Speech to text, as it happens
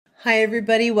Hi,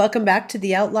 everybody. Welcome back to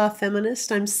the Outlaw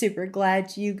Feminist. I'm super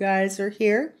glad you guys are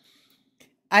here.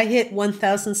 I hit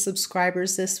 1,000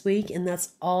 subscribers this week, and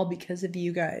that's all because of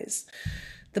you guys.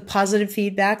 The positive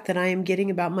feedback that I am getting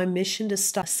about my mission to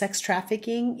stop sex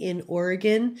trafficking in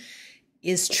Oregon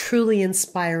is truly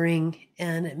inspiring,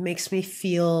 and it makes me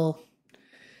feel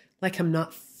like I'm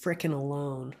not frickin'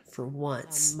 alone for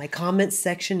once. My comment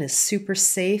section is super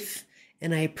safe,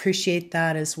 and I appreciate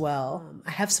that as well. I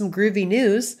have some groovy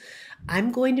news.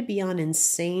 I'm going to be on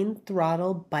Insane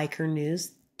Throttle Biker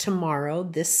News tomorrow,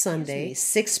 this Sunday,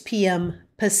 6 p.m.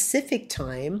 Pacific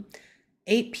Time,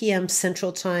 8 p.m.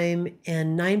 Central Time,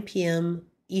 and 9 p.m.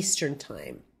 Eastern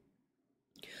Time.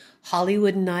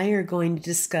 Hollywood and I are going to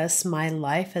discuss my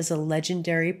life as a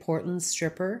legendary Portland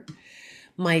stripper,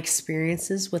 my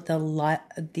experiences with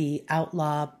the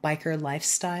outlaw biker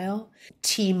lifestyle,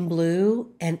 Team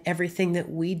Blue, and everything that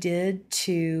we did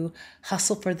to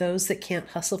hustle for those that can't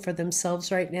hustle for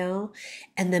themselves right now,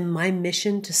 and then my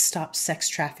mission to stop sex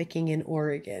trafficking in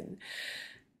Oregon.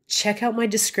 Check out my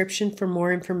description for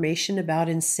more information about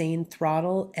Insane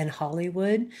Throttle and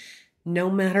Hollywood.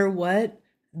 No matter what,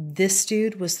 this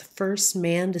dude was the first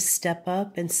man to step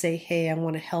up and say, hey, I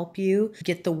want to help you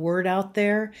get the word out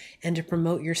there and to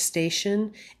promote your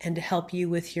station and to help you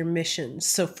with your mission.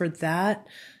 So for that,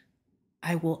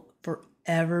 I will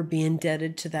forever be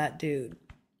indebted to that dude.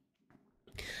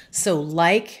 So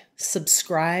like,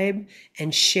 subscribe,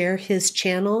 and share his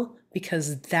channel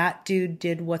because that dude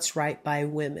did what's right by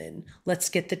women. Let's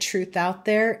get the truth out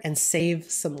there and save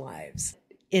some lives.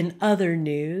 In other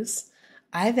news,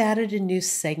 I've added a new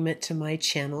segment to my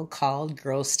channel called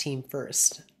Girls Team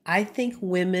First. I think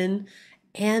women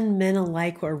and men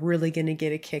alike are really going to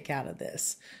get a kick out of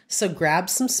this. So grab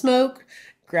some smoke,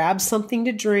 grab something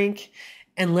to drink,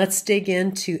 and let's dig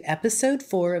into episode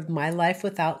 4 of My Life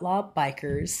with Outlaw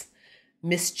Bikers,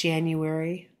 Miss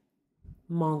January,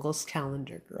 Mongols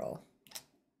Calendar Girl.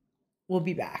 We'll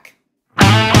be back.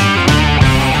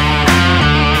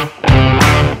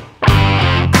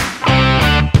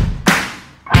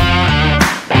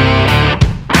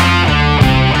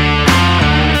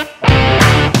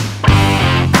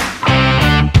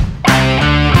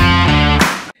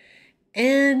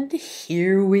 And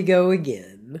here we go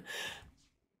again.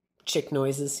 Chick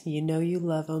noises, you know you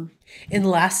love them. In the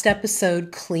last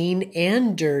episode, Clean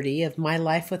and Dirty, of My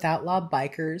Life with Outlaw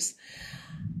Bikers,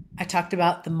 I talked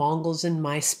about the Mongols in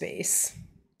MySpace.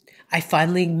 I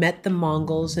finally met the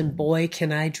Mongols, and boy,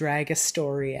 can I drag a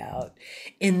story out.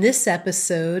 In this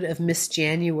episode of Miss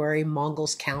January,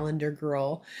 Mongols Calendar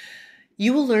Girl,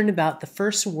 you will learn about the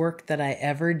first work that I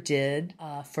ever did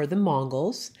for the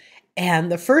Mongols,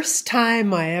 and the first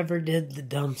time I ever did the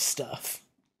dumb stuff.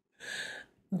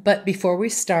 But before we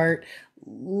start,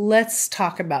 let's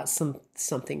talk about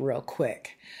something real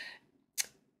quick.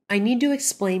 I need to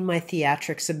explain my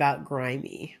theatrics about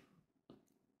Grimy.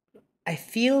 I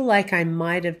feel like I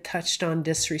might have touched on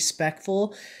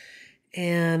disrespectful,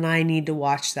 and I need to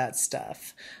watch that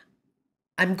stuff.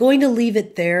 I'm going to leave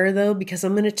it there, though, because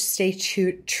I'm going to stay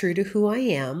true to who I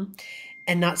am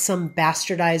and not some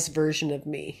bastardized version of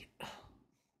me.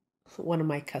 One of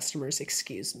my customers,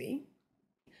 excuse me.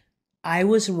 I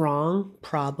was wrong,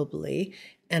 probably,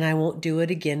 and I won't do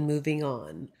it again moving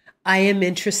on. I am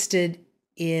interested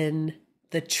in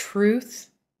the truth,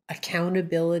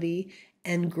 accountability,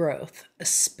 and growth,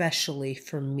 especially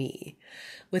for me.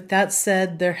 With that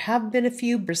said, there have been a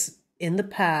few in the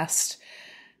past,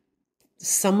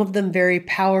 some of them very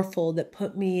powerful, that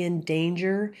put me in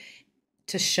danger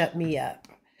to shut me up.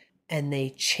 And they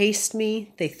chased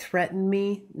me, they threatened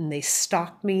me, and they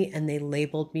stalked me, and they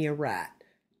labeled me a rat.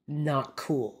 Not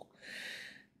cool.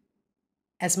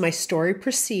 As my story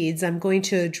proceeds, I'm going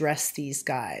to address these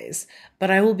guys,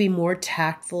 but I will be more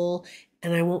tactful,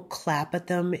 and I won't clap at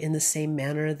them in the same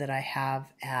manner that I have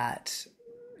at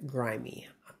Grimy.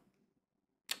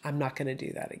 I'm not going to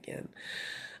do that again.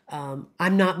 I'm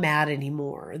not mad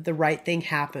anymore. The right thing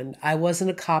happened. I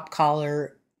wasn't a cop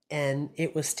caller, and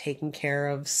it was taken care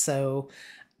of, so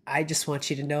I just want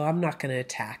you to know I'm not going to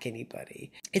attack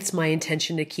anybody. It's my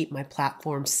intention to keep my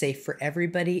platform safe for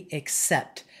everybody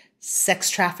except sex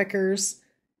traffickers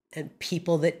and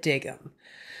people that dig them.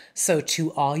 So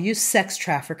to all you sex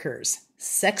traffickers,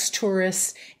 sex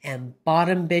tourists, and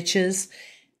bottom bitches,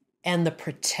 and the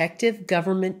protective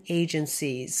government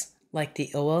agencies like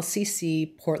the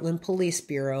OLCC, Portland Police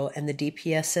Bureau, and the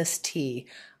DPSST,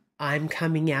 I'm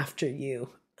coming after you.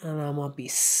 And I'm going to be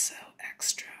so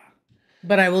extra.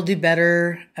 But I will do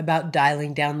better about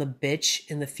dialing down the bitch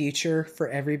in the future for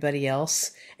everybody else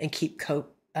and keep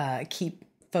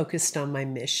focused on my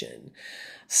mission.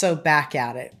 So back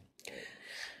at it.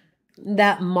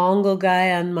 That Mongol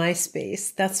guy on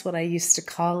MySpace, that's what I used to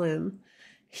call him.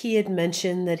 He had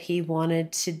mentioned that he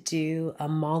wanted to do a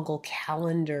Mongol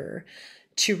calendar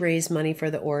to raise money for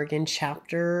the Oregon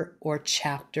chapter or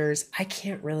chapters. I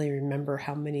can't really remember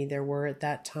how many there were at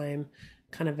that time.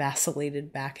 Kind of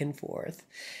vacillated back and forth.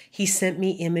 He sent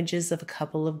me images of a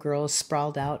couple of girls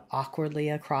sprawled out awkwardly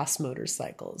across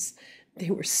motorcycles.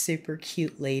 They were super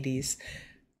cute ladies,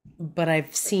 but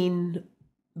I've seen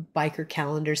biker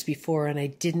calendars before and I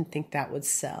didn't think that would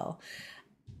sell.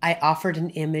 I offered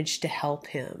an image to help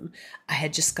him. I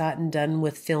had just gotten done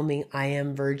with filming I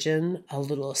Am Virgin, a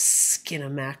little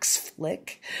Skinamax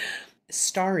flick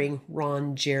starring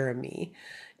Ron Jeremy.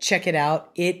 Check it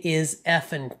out. It is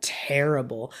effing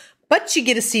terrible, but you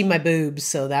get to see my boobs,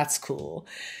 so that's cool.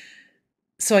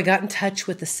 So I got in touch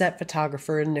with the set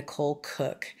photographer, Nicole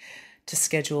Cook, to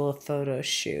schedule a photo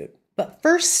shoot. But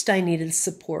first I needed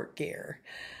support gear.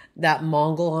 That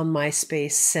Mongol on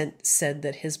MySpace said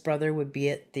that his brother would be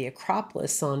at the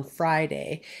Acropolis on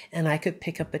Friday and I could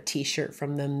pick up a t-shirt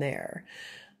from them there.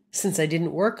 Since I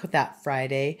didn't work that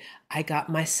Friday, I got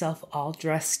myself all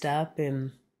dressed up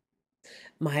in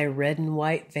my red and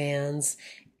white Vans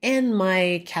and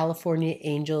my California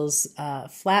Angels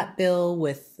flat bill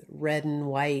with red and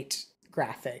white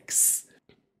graphics.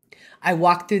 I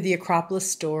walked through the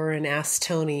Acropolis store and asked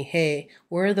Tony, hey,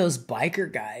 where are those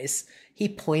biker guys? He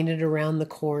pointed around the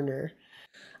corner.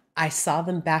 I saw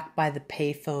them back by the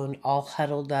payphone, all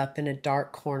huddled up in a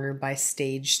dark corner by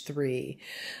stage 3.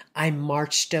 I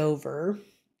marched over,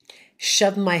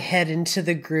 shoved my head into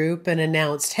the group and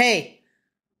announced, hey,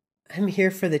 I'm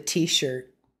here for the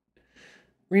t-shirt.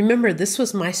 Remember, this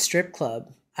was my strip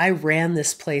club. I ran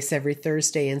this place every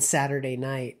Thursday and Saturday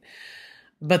night.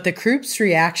 But the group's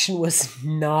reaction was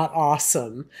not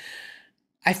awesome.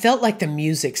 I felt like the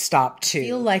music stopped too. I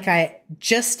feel like I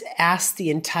just asked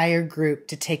the entire group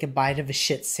to take a bite of a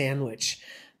shit sandwich.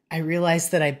 I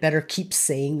realized that I better keep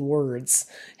saying words.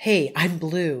 Hey, I'm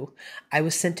Blue. I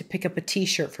was sent to pick up a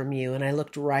t-shirt from you, and I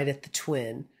looked right at the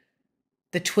twin.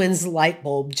 The twin's light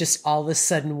bulb just all of a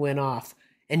sudden went off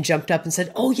and jumped up and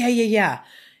said, oh, yeah.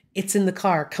 It's in the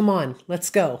car. Come on, let's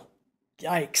go.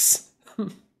 Yikes.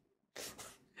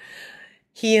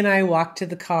 He and I walked to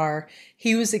the car.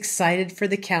 He was excited for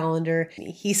the calendar.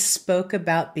 He spoke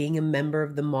about being a member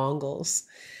of the Mongols.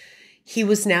 He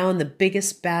was now in the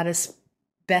biggest, baddest,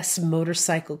 best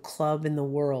motorcycle club in the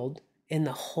world, in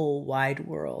the whole wide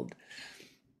world.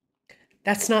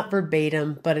 That's not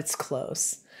verbatim, but it's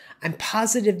close. I'm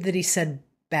positive that he said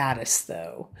baddest,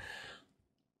 though.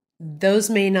 Those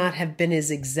may not have been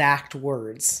his exact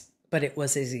words, but it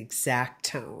was his exact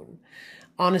tone.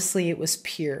 Honestly, it was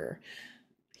pure.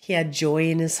 He had joy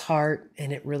in his heart,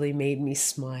 and it really made me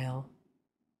smile.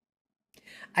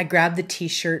 I grabbed the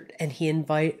t-shirt, and he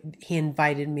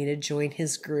invited me to join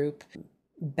his group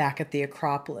back at the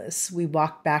Acropolis. We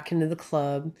walked back into the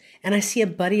club, and I see a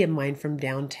buddy of mine from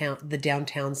the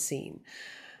downtown scene.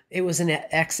 It was an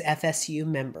ex-FSU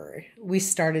member. We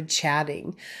started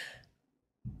chatting,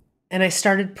 and I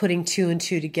started putting two and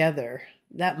two together.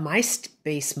 That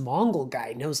MySpace Mongol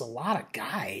guy knows a lot of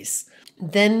guys.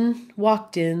 Then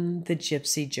walked in the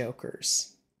Gypsy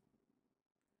Jokers.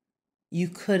 You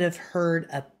could have heard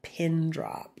a pin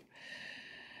drop.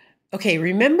 Okay,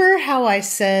 remember how I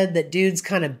said that dudes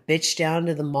kind of bitched down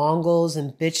to the Mongols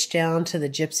and bitched down to the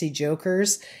Gypsy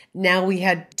Jokers? Now we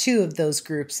had two of those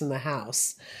groups in the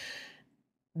house.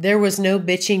 There was no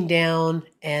bitching down,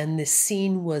 and the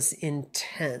scene was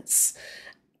intense.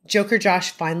 Joker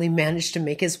Josh finally managed to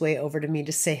make his way over to me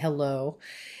to say hello,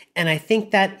 and I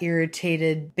think that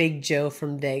irritated Big Joe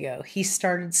from Dago. He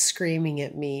started screaming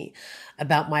at me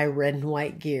about my red and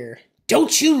white gear.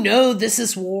 Don't you know this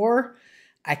is war?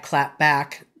 I clapped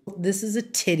back. This is a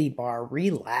titty bar.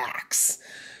 Relax.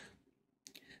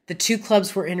 The two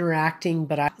clubs were interacting,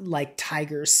 but I like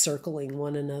tigers circling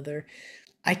one another.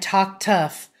 I talk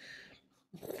tough,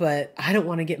 but I don't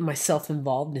want to get myself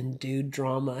involved in dude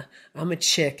drama. I'm a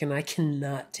chick and I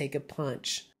cannot take a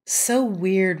punch. So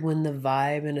weird when the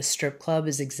vibe in a strip club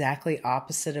is exactly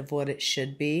opposite of what it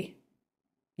should be.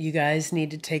 You guys need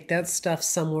to take that stuff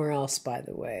somewhere else, by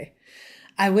the way.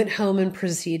 I went home and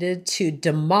proceeded to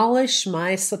demolish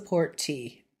my support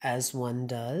tee, as one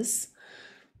does.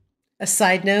 A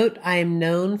side note, I am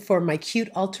known for my cute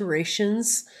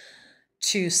alterations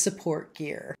to support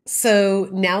gear. So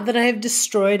now that I have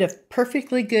destroyed a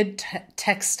perfectly good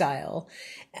textile,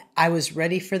 I was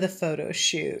ready for the photo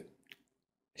shoot.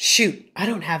 Shoot, I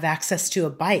don't have access to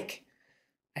a bike.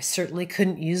 I certainly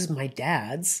couldn't use my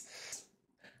dad's.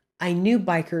 I knew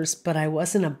bikers, but I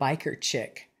wasn't a biker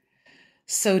chick.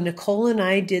 So Nicole and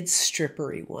I did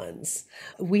strippery ones.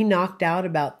 We knocked out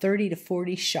about 30 to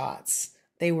 40 shots.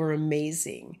 They were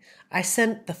amazing. I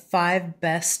sent the 5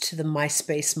 best to the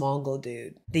MySpace Mongol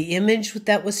dude. The image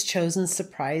that was chosen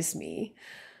surprised me.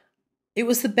 It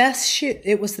was the best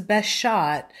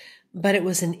shot, but it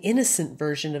was an innocent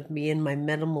version of me in my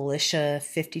Metal Militia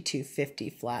 5250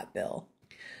 flat bill.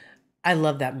 I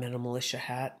love that Metal Militia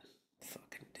hat.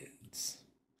 Fucking dudes.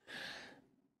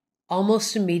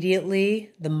 Almost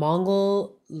immediately, the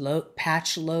Mongol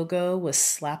patch logo was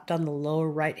slapped on the lower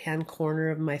right-hand corner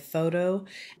of my photo,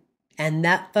 and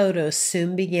that photo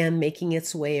soon began making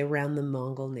its way around the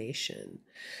Mongol nation.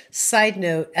 Side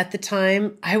note, at the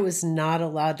time, I was not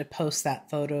allowed to post that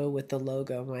photo with the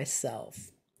logo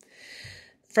myself.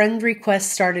 Friend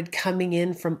requests started coming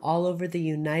in from all over the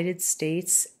United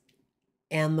States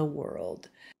and the world.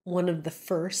 One of the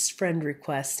first friend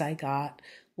requests I got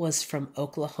was from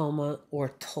Oklahoma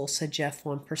or Tulsa Jeff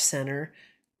 1%er.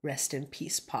 Rest in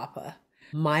peace, Papa.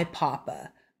 My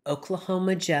Papa,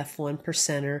 Oklahoma Jeff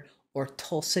 1%er or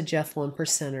Tulsa Jeff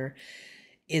 1%er,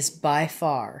 is by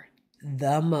far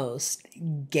the most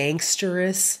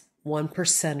gangsterous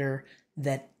 1%er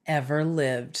that ever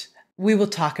lived. We will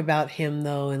talk about him,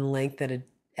 though, in length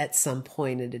at some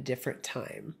point at a different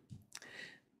time.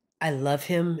 I love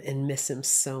him and miss him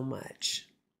so much.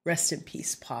 Rest in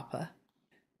peace, Papa.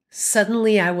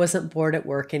 Suddenly, I wasn't bored at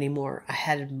work anymore. I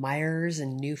had admirers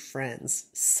and new friends.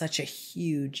 Such a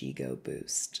huge ego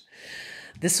boost.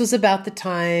 This was about the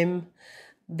time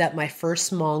that my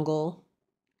first Mongol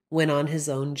went on his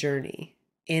own journey.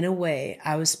 In a way,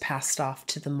 I was passed off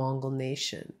to the Mongol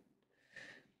nation.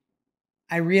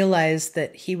 I realized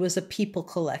that he was a people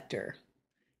collector.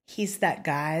 He's that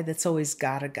guy that's always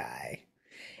got a guy.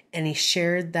 And he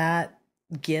shared that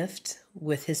gift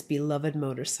with his beloved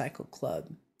motorcycle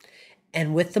club.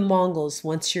 And with the Mongols,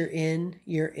 once you're in,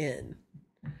 you're in.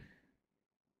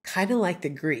 Kind of like the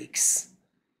Greeks.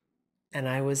 And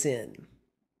I was in.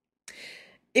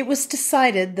 It was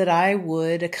decided that I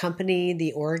would accompany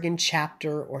the Oregon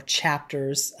chapter or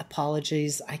chapters,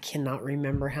 apologies, I cannot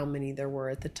remember how many there were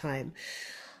at the time,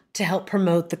 to help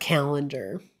promote the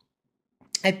calendar.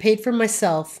 I paid for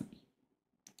myself,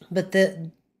 but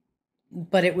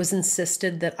it was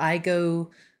insisted that I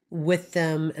go with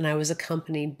them, and I was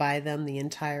accompanied by them the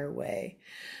entire way.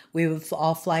 We would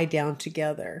all fly down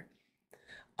together.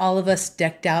 All of us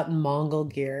decked out in Mongol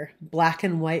gear, black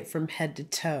and white from head to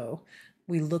toe.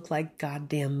 We looked like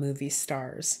goddamn movie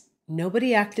stars.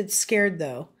 Nobody acted scared,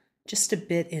 though, just a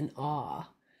bit in awe.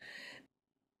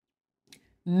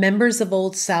 Members of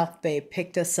Old South Bay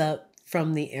picked us up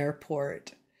from the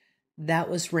airport. That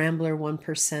was Rambler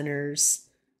 1%er's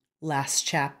last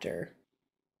chapter.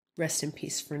 Rest in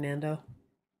peace, Fernando.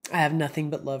 I have nothing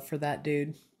but love for that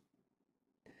dude.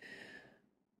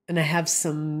 And I have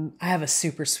a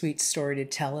super sweet story to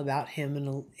tell about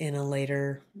him in a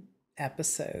later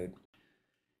episode.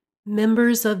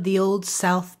 Members of the Old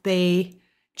South Bay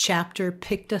chapter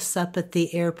picked us up at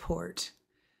the airport.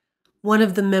 One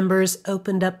of the members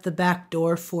opened up the back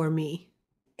door for me,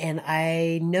 and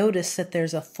I noticed that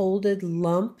there's a folded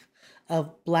lump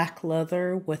of black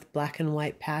leather with black and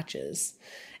white patches.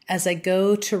 As I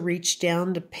go to reach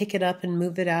down to pick it up and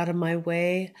move it out of my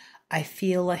way, I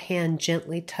feel a hand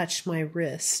gently touch my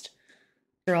wrist.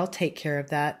 Sure, I'll take care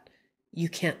of that. You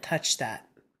can't touch that.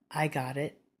 I got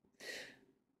it.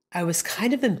 I was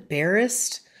kind of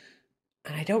embarrassed,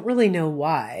 and I don't really know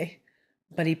why,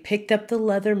 but he picked up the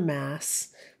leather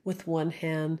mask with one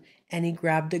hand, and he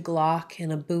grabbed a Glock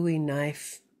and a Bowie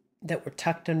knife that were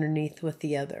tucked underneath with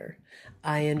the other.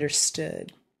 I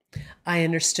understood. I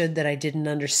understood that I didn't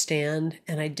understand,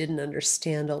 and I didn't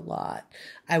understand a lot.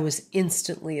 I was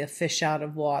instantly a fish out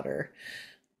of water.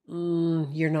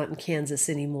 You're not in Kansas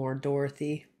anymore,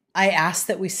 Dorothy. I asked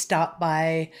that we stop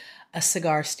by a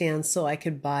cigar stand so I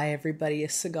could buy everybody a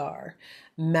cigar.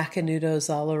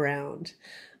 Macanudos all around.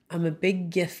 I'm a big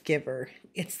gift giver.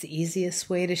 It's the easiest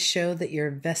way to show that you're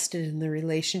invested in the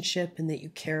relationship and that you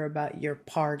care about your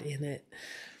part in it.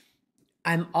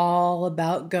 I'm all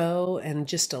about go and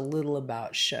just a little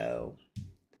about show.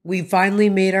 We finally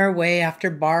made our way after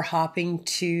bar hopping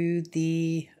to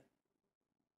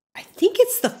I think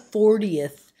it's the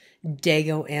 40th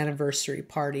Dago anniversary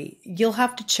party. You'll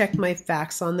have to check my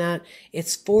facts on that.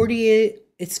 It's 40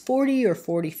 or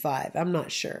 45. I'm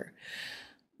not sure.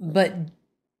 But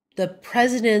the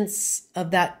president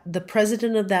of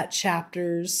that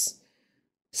chapter's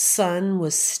son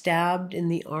was stabbed in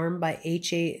the arm by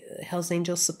Hells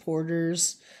Angel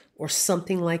supporters or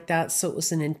something like that. So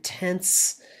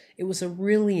it It was a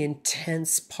really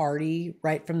intense party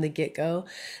right from the get-go.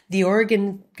 The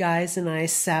Oregon guys and I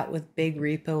sat with Big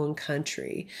Repo and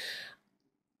Country.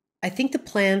 I think the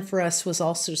plan for us was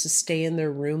also to stay in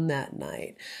their room that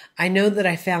night. I know that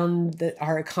I found that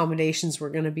our accommodations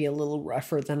were going to be a little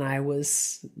rougher than I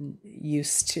was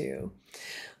used to.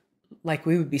 Like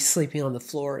we would be sleeping on the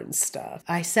floor and stuff.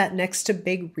 I sat next to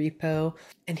Big Repo,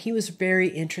 and he was very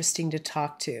interesting to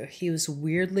talk to. He was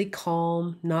weirdly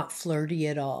calm, not flirty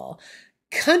at all.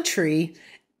 Country,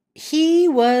 he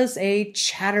was a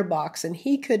chatterbox, and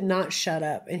he could not shut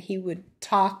up, and he would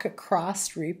talk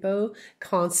across Repo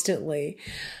constantly.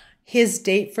 His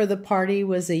date for the party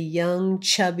was a young,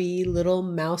 chubby, little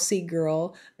mousy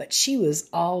girl, but she was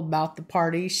all about the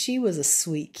party. She was a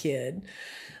sweet kid.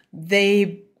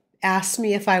 They asked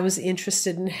me if I was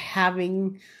interested in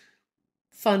having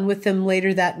fun with them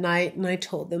later that night, and I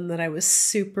told them that I was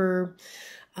super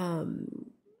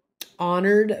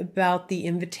honored about the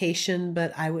invitation,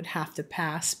 but I would have to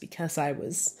pass because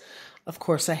of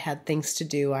course, I had things to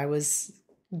do. I was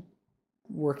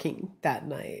working that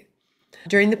night.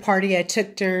 During the party, I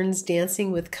took turns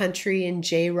dancing with Country and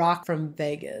J-Rock from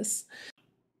Vegas.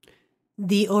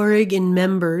 The Oregon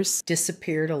members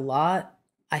disappeared a lot.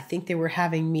 I think they were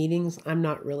having meetings. I'm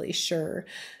not really sure.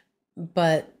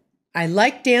 But I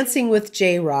liked dancing with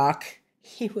J-Rock.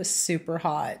 He was super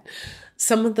hot.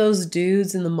 Some of those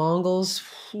dudes in the Mongols,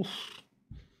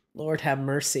 Lord have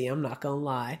mercy, I'm not going to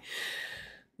lie.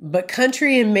 But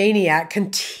Country and Maniac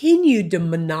continued to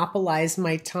monopolize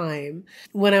my time.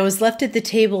 When I was left at the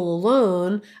table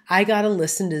alone, I got to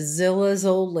listen to Zilla's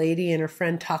old lady and her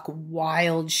friend talk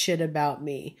wild shit about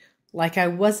me. Like I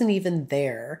wasn't even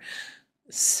there.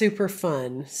 Super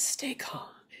fun. Stay calm,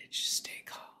 bitch. Stay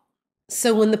calm.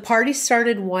 So when the party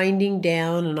started winding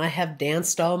down and I have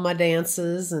danced all my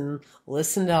dances and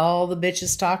listened to all the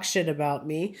bitches talk shit about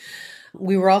me,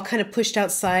 we were all kind of pushed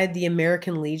outside the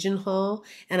American Legion Hall,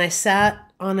 and I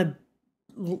sat on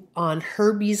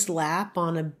Herbie's lap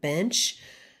on a bench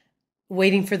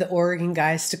waiting for the Oregon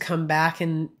guys to come back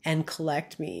and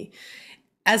collect me.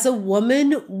 As a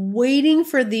woman, waiting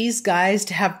for these guys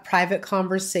to have private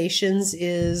conversations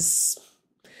is,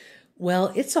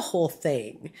 well, it's a whole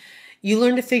thing. You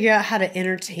learn to figure out how to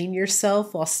entertain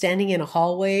yourself while standing in a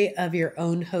hallway of your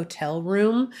own hotel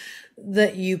room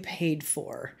that you paid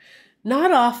for.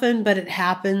 Not often, but it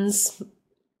happens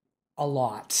a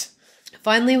lot.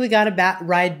 Finally, we got a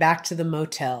ride back to the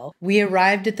motel. We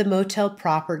arrived at the motel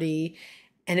property,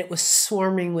 and it was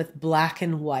swarming with black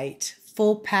and white,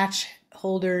 full patch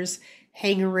holders,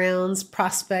 hang-arounds,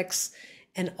 prospects,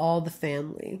 and all the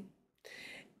family.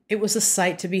 It was a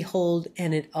sight to behold,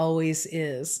 and it always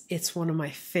is. It's one of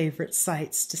my favorite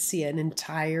sights to see an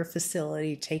entire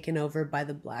facility taken over by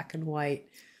the black and white.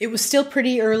 It was still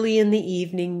pretty early in the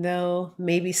evening, though,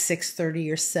 maybe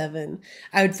 6:30 or 7.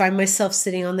 I would find myself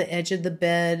sitting on the edge of the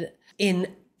bed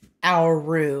in our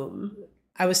room.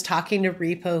 I was talking to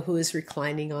Repo, who was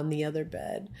reclining on the other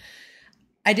bed.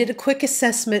 I did a quick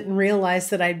assessment and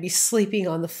realized that I'd be sleeping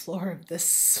on the floor of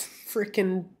this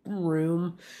freaking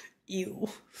room. Ew.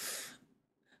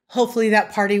 Hopefully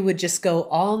that party would just go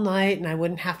all night and I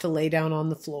wouldn't have to lay down on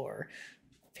the floor.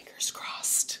 Fingers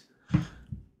crossed.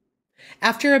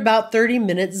 After about 30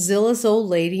 minutes, Zilla's old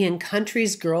lady and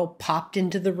Country's girl popped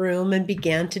into the room and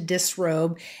began to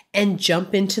disrobe and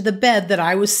jump into the bed that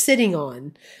I was sitting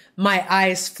on. My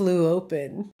eyes flew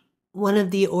open. One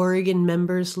of the Oregon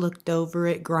members looked over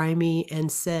at Grimy and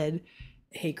said,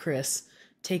 "Hey, Chris,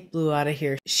 take Blue out of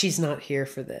here. She's not here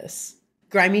for this."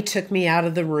 Grimy took me out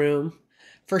of the room.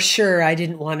 For sure, I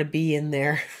didn't want to be in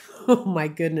there. Oh my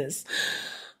goodness.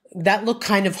 That looked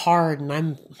kind of hard, and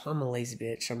I'm a lazy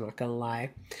bitch, I'm not going to lie.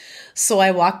 So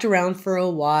I walked around for a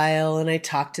while, and I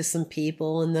talked to some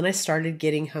people, and then I started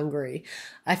getting hungry.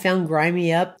 I found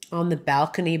Grimy up on the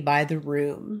balcony by the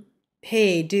room.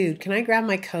 "Hey, dude, can I grab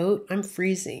my coat? I'm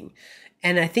freezing.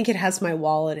 And I think it has my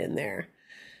wallet in there."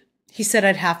 He said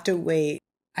I'd have to wait.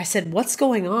 I said, "What's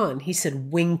going on?" He said,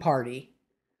 "Wing party."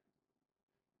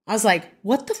 I was like,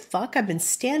 what the fuck? I've been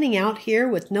standing out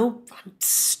here I'm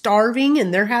starving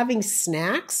and they're having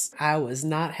snacks? I was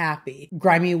not happy.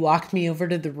 Grimy walked me over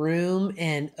to the room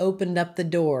and opened up the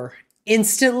door.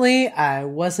 Instantly, I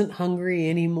wasn't hungry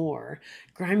anymore.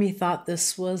 Grimy thought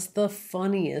this was the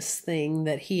funniest thing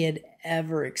that he had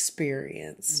ever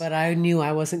experienced. But I knew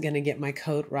I wasn't going to get my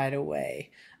coat right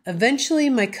away. Eventually,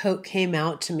 my coat came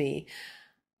out to me,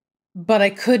 but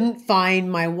I couldn't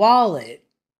find my wallet.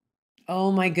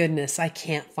 Oh my goodness, I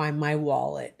can't find my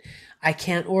wallet. I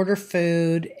can't order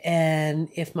food. And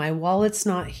if my wallet's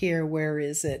not here, where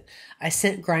is it? I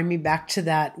sent Grimy back to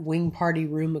that wing party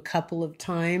room a couple of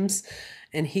times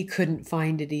and he couldn't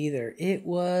find it either. It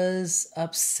was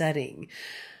upsetting.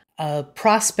 A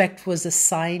prospect was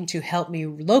assigned to help me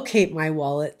locate my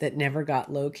wallet that never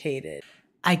got located.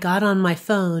 I got on my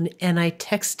phone and I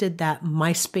texted that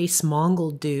MySpace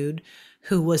Mongol dude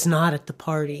who was not at the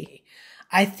party.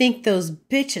 I think those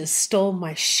bitches stole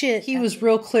my shit. He was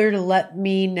real clear to let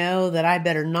me know that I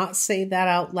better not say that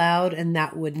out loud and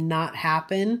that would not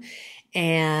happen.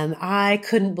 And I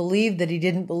couldn't believe that he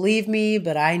didn't believe me,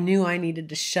 but I knew I needed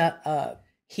to shut up.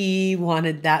 He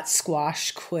wanted that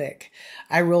squashed quick.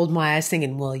 I rolled my eyes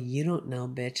thinking, well, you don't know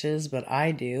bitches, but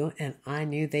I do. And I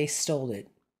knew they stole it.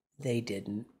 They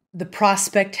didn't. The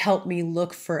prospect helped me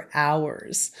look for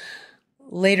hours.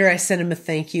 Later, I sent him a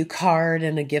thank you card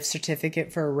and a gift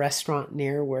certificate for a restaurant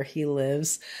near where he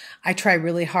lives. I try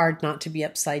really hard not to be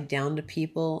upside down to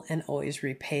people and always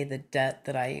repay the debt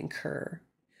that I incur.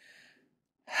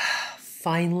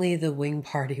 Finally, the wing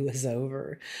party was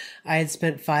over. I had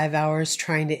spent 5 hours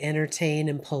trying to entertain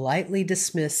and politely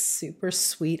dismiss super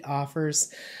sweet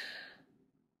offers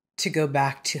to go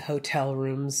back to hotel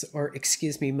rooms, or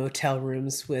excuse me, motel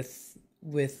rooms with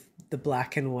the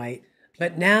black and white.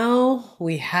 But now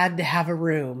we had to have a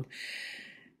room.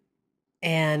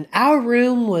 And our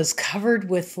room was covered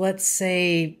with, let's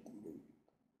say,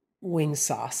 wing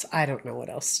sauce. I don't know what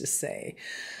else to say.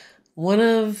 One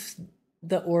of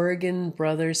the Oregon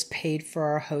brothers paid for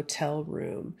our hotel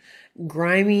room.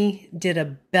 Grimy did a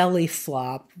belly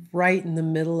flop right in the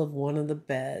middle of one of the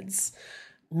beds.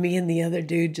 Me and the other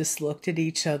dude just looked at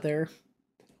each other.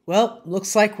 Well,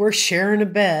 looks like we're sharing a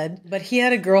bed. But he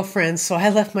had a girlfriend, so I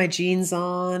left my jeans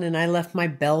on and I left my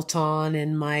belt on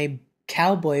and my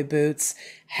cowboy boots,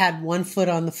 had one foot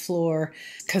on the floor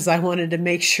because I wanted to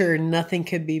make sure nothing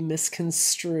could be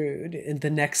misconstrued the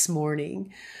next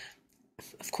morning.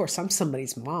 Of course, I'm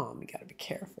somebody's mom. You got to be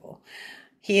careful.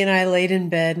 He and I laid in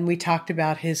bed and we talked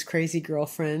about his crazy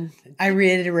girlfriend. I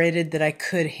reiterated that I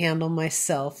could handle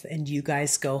myself and you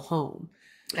guys go home.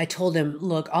 I told him,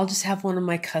 look, I'll just have one of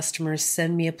my customers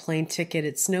send me a plane ticket.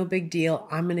 It's no big deal.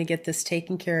 I'm going to get this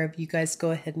taken care of. You guys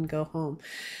go ahead and go home.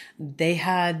 They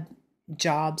had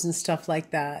jobs and stuff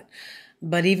like that.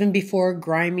 But even before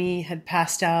Grimy had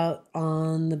passed out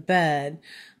on the bed,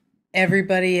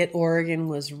 everybody at Oregon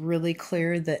was really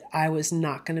clear that I was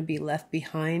not going to be left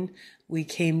behind. We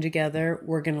came together.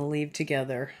 We're going to leave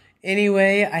together.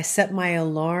 Anyway, I set my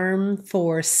alarm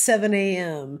for 7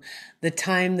 a.m., the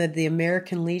time that the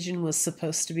American Legion was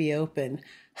supposed to be open.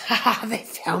 Ha! They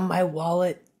found my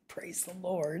wallet. Praise the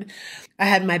Lord. I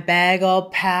had my bag all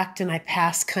packed and I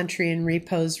passed Country and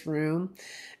Repo's room.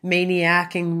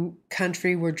 Maniac and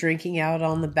Country were drinking out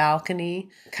on the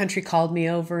balcony. Country called me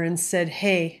over and said,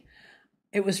 hey,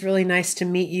 it was really nice to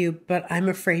meet you, but I'm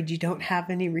afraid you don't have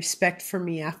any respect for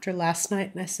me after last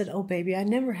night. And I said, oh, baby, I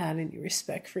never had any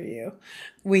respect for you.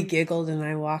 We giggled and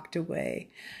I walked away.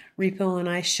 Repo and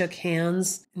I shook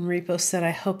hands, and Repo said,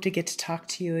 I hope to get to talk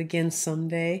to you again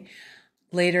someday.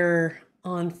 Later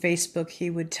on Facebook, he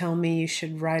would tell me you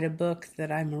should write a book,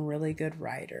 that I'm a really good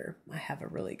writer. I have a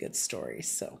really good story,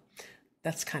 so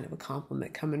that's kind of a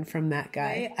compliment coming from that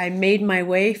guy. I made my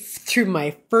way through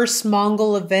my first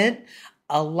Mongol event,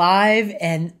 alive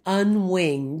and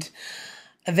unwinged.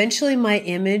 Eventually, my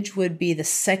image would be the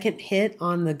second hit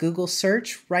on the Google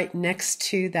search right next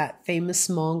to that famous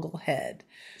Mongol head.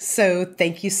 So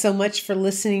thank you so much for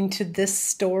listening to this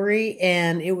story.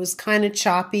 And it was kind of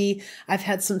choppy. I've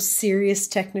had some serious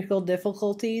technical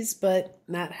difficulties, but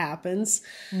that happens.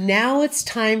 Now it's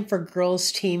time for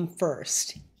Girls Team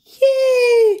First.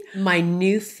 Yay! My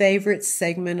new favorite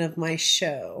segment of my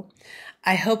show.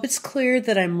 I hope it's clear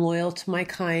that I'm loyal to my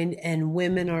kind and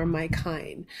women are my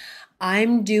kind.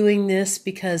 I'm doing this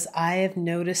because I have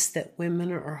noticed that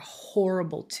women are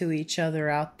horrible to each other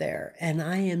out there, and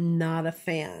I am not a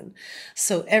fan.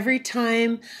 So every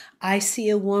time I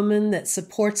see a woman that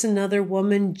supports another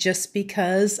woman just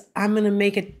because, I'm going to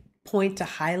make a point to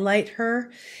highlight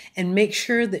her and make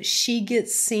sure that she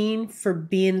gets seen for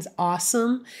being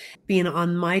awesome, being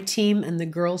on my team and the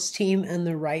girls' team and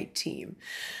the right team.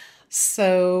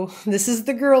 So this is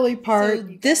the girly part. So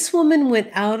this woman went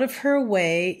out of her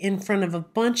way in front of a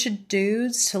bunch of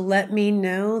dudes to let me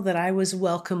know that I was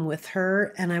welcome with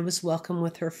her and I was welcome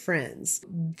with her friends.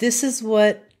 This is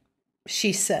what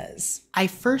she says. I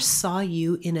first saw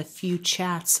you in a few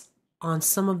chats on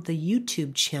some of the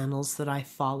YouTube channels that I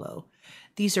follow.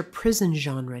 These are prison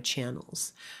genre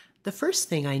channels. The first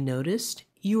thing I noticed,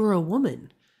 you were a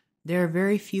woman. There are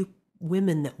very few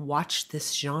women that watch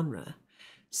this genre.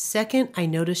 Second, I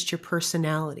noticed your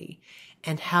personality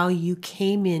and how you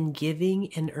came in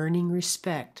giving and earning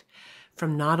respect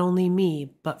from not only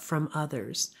me, but from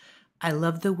others. I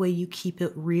love the way you keep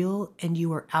it real and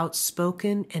you are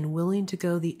outspoken and willing to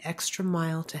go the extra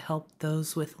mile to help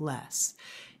those with less.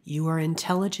 You are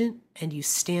intelligent and you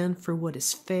stand for what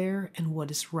is fair and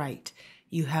what is right.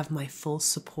 You have my full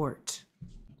support.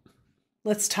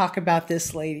 Let's talk about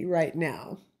this lady right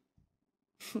now.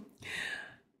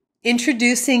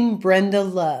 Introducing Brenda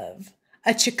Love,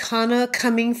 a Chicana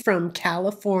coming from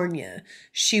California.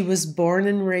 She was born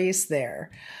and raised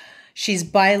there. She's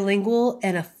bilingual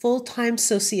and a full-time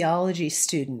sociology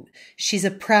student. She's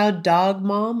a proud dog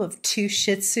mom of 2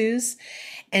 Shih Tzus,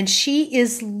 and she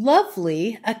is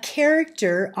lovely, a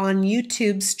character on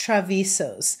YouTube's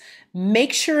Travisos.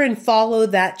 Make sure and follow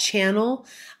that channel.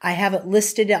 I have it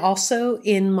listed also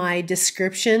in my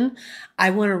description. I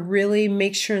want to really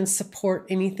make sure and support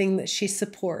anything that she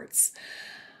supports.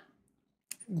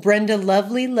 Brenda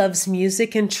Lovely loves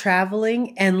music and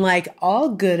traveling, and like all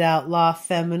good outlaw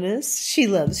feminists, she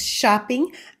loves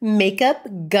shopping, makeup,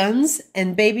 guns,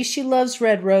 and baby, she loves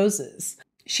red roses.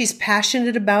 She's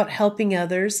passionate about helping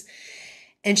others,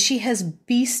 and she has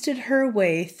beasted her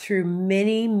way through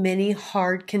many, many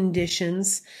hard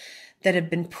conditions that have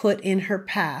been put in her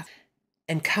path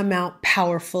and come out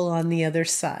powerful on the other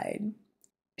side.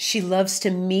 She loves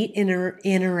to meet and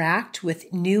interact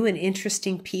with new and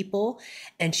interesting people,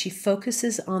 and she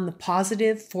focuses on the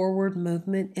positive forward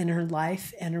movement in her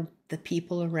life and the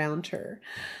people around her.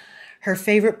 Her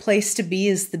favorite place to be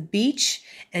is the beach,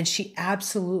 and she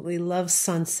absolutely loves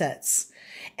sunsets.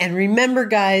 And remember,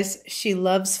 guys, she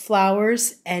loves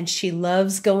flowers and she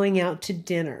loves going out to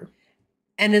dinner.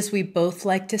 And as we both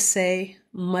like to say,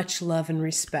 much love and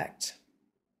respect.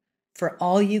 For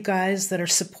all you guys that are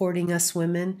supporting us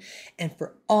women, and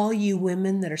for all you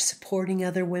women that are supporting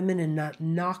other women and not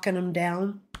knocking them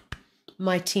down,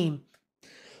 my team.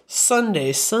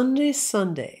 Sunday, Sunday,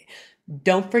 Sunday.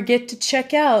 Don't forget to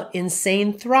check out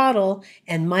Insane Throttle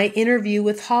and my interview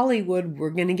with Hollywood. We're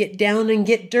going to get down and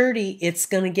get dirty. It's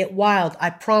going to get wild.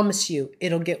 I promise you,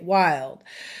 it'll get wild.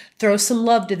 Throw some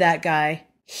love to that guy.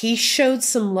 He showed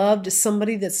some love to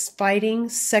somebody that's fighting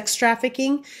sex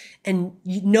trafficking, and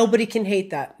nobody can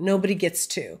hate that. Nobody gets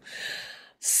to.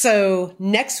 So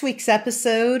next week's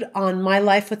episode on My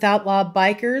Life with Outlaw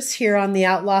Bikers here on The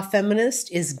Outlaw Feminist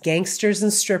is Gangsters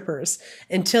and Strippers.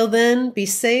 Until then, be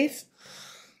safe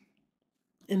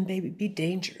and baby, be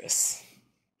dangerous.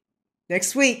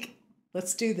 Next week,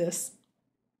 let's do this.